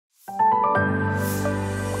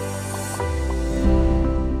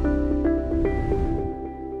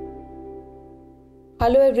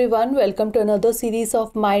Hello everyone, welcome to another series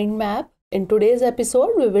of Mind Map. In today's episode,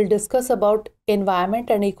 we will discuss about environment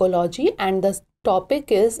and ecology, and the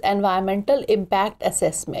topic is environmental impact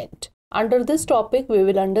assessment. Under this topic, we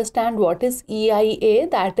will understand what is EIA,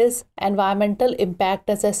 that is environmental impact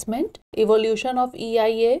assessment, evolution of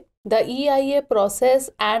EIA, the EIA process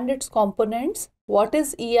and its components, what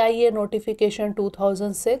is EIA Notification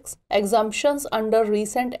 2006, exemptions under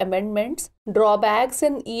recent amendments, drawbacks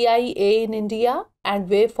in EIA in India, and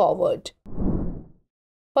way forward.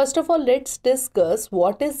 First of all, let's discuss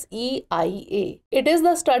what is EIA. It is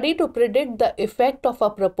the study to predict the effect of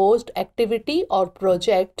a proposed activity or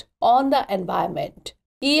project on the environment.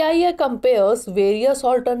 EIA compares various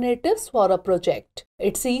alternatives for a project.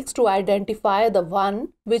 It seeks to identify the one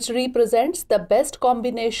which represents the best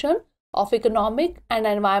combination of economic and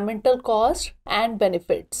environmental costs and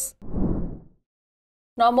benefits.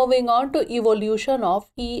 Now moving on to evolution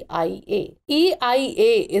of EIA.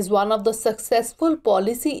 EIA is one of the successful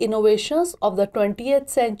policy innovations of the 20th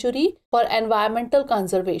century for environmental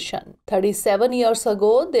conservation. 37 years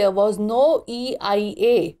ago, there was no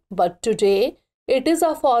EIA, but today it is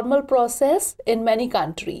a formal process in many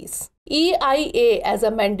countries. EIA as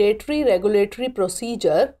a mandatory regulatory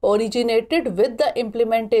procedure originated with the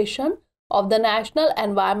implementation of the National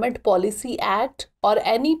Environment Policy Act or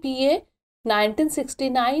NEPA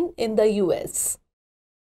 1969 in the US.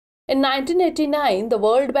 In 1989, the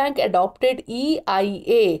World Bank adopted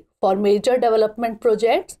EIA for major development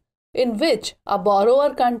projects in which a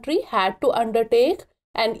borrower country had to undertake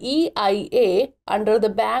an EIA under the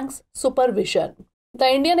bank's supervision. The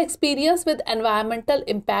Indian experience with environmental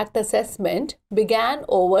impact assessment began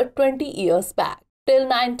over 20 years back. Till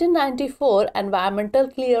 1994, environmental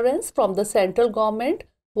clearance from the central government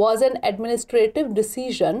was an administrative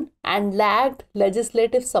decision and lacked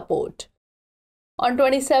legislative support. On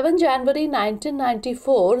 27 January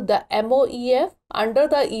 1994, the MOEF under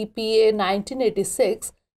the EPA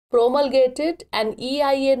 1986 promulgated an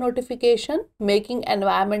EIA notification making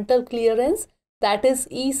environmental clearance, that is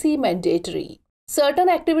EC, mandatory. Certain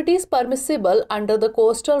activities permissible under the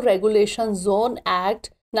Coastal Regulation Zone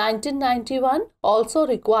Act 1991 also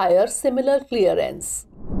require similar clearance.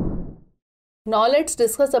 Now let's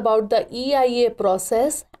discuss about the EIA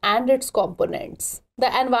process and its components. The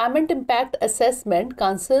environment impact assessment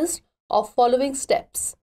consists of following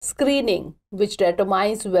steps. Screening, which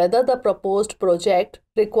determines whether the proposed project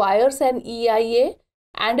requires an EIA,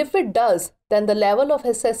 and if it does, then the level of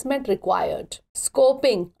assessment required.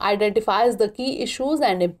 Scoping identifies the key issues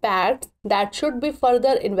and impacts that should be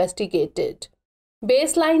further investigated.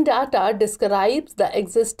 Baseline data describes the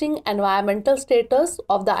existing environmental status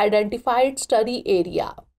of the identified study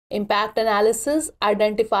area. Impact analysis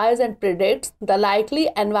identifies and predicts the likely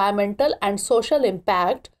environmental and social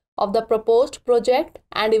impact of the proposed project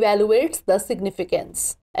and evaluates the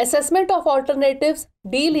significance. Assessment of alternatives,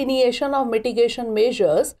 delineation of mitigation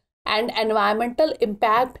measures, and environmental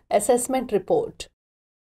impact assessment report.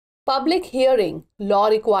 Public hearing. Law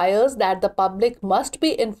requires that the public must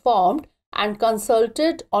be informed and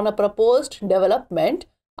consulted on a proposed development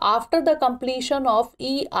after the completion of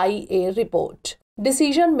EIA report.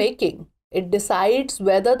 Decision making. It decides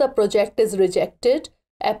whether the project is rejected,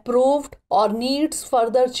 approved, or needs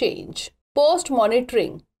further change. Post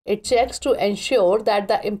monitoring. It checks to ensure that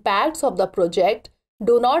the impacts of the project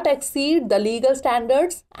do not exceed the legal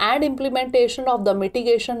standards and implementation of the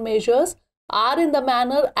mitigation measures are in the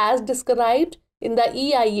manner as described in the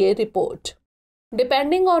EIA report.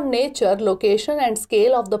 Depending on nature, location, and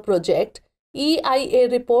scale of the project, EIA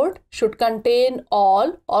report should contain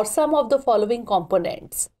all or some of the following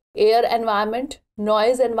components: air environment,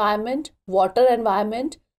 noise environment, water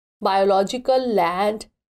environment, biological, land,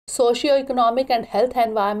 socio-economic and health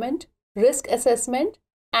environment, risk assessment,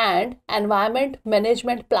 and environment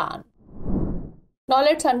management plan. Now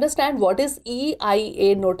let's understand what is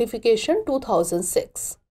EIA Notification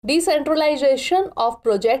 2006. Decentralization of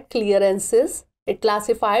project clearances. It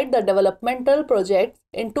classified the developmental projects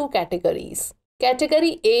in two categories.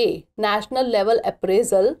 Category A, National Level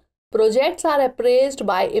Appraisal. Projects are appraised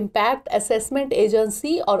by Impact Assessment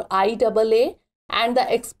Agency or IAA and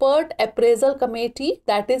the Expert Appraisal Committee,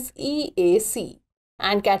 that is EAC.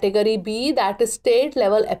 And Category B, that is State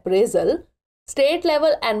Level Appraisal. State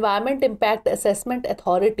Level Environment Impact Assessment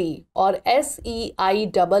Authority or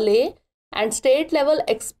SEIAA and State Level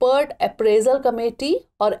Expert Appraisal Committee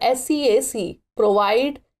or SEAC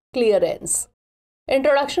provide clearance.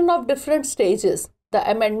 Introduction of different stages. The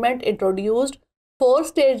amendment introduced 4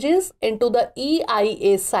 stages into the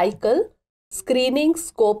EIA cycle: screening,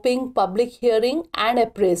 scoping, public hearing, and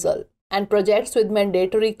appraisal. And projects with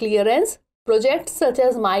mandatory clearance Projects such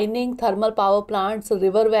as mining, thermal power plants,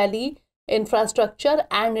 river valley, infrastructure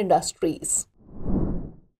and industries.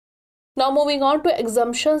 Now moving on to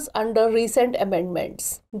exemptions under recent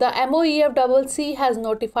amendments. The MOEFCC has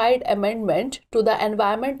notified amendment to the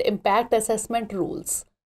Environment Impact Assessment Rules,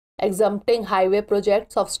 exempting highway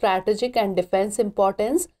projects of strategic and defense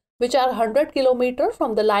importance which are 100 km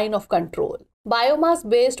from the line of control.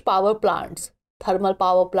 Biomass-based power plants, thermal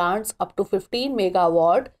power plants up to 15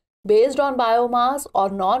 MW based on biomass or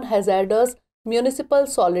non-hazardous municipal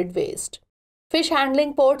solid waste. Fish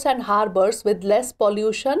handling ports and harbors with less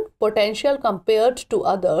pollution potential compared to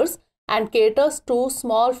others and caters to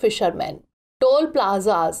small fishermen. Toll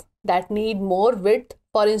plazas that need more width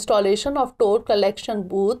for installation of toll collection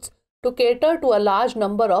booths to cater to a large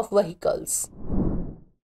number of vehicles.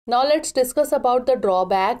 Now let's discuss about the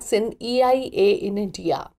drawbacks in EIA in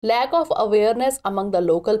India. Lack of awareness among the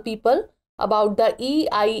local people about the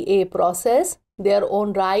EIA process, their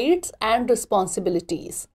own rights and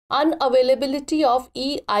responsibilities. Unavailability of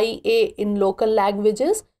EIA in local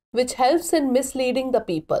languages, which helps in misleading the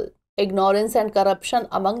people. Ignorance and corruption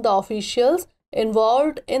among the officials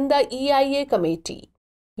involved in the EIA committee.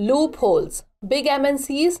 Loopholes. Big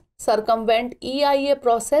MNCs circumvent EIA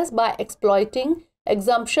process by exploiting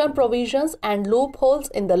exemption provisions and loopholes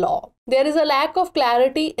in the law. There is a lack of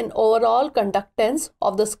clarity in overall conductance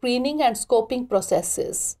of the screening and scoping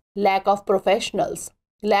processes. Lack of professionals.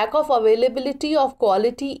 Lack of availability of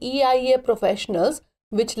quality EIA professionals,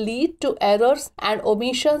 which lead to errors and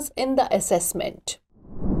omissions in the assessment.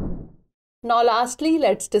 Now lastly,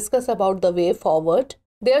 let's discuss about the way forward.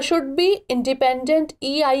 There should be independent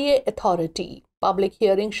EIA authority. Public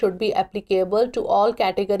hearing should be applicable to all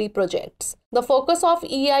category projects. The focus of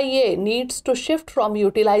EIA needs to shift from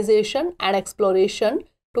utilization and exploration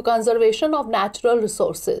to conservation of natural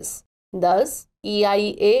resources. Thus,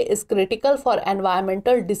 EIA is critical for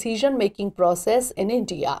environmental decision-making process in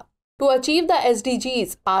India. To achieve the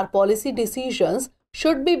SDGs, our policy decisions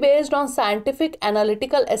should be based on scientific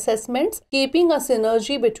analytical assessments, keeping a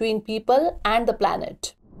synergy between people and the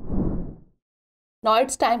planet. Now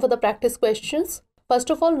it's time for the practice questions.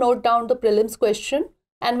 First of all, note down the prelims question.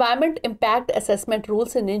 Environment Impact Assessment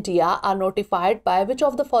Rules in India are notified by which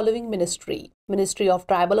of the following ministry? Ministry of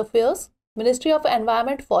Tribal Affairs, Ministry of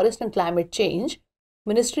Environment, Forest and Climate Change,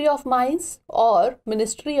 Ministry of Mines, or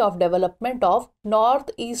Ministry of Development of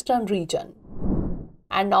Northeastern Region.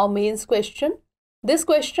 And now mains question. This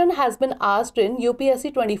question has been asked in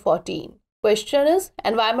UPSC 2014. Question is,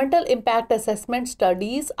 environmental impact assessment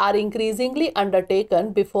studies are increasingly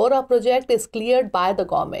undertaken before a project is cleared by the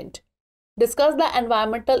government. Discuss the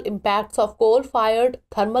environmental impacts of coal-fired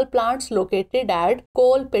thermal plants located at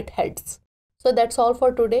coal pit heads. So that's all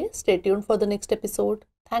for today. Stay tuned for the next episode.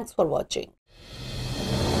 Thanks for watching.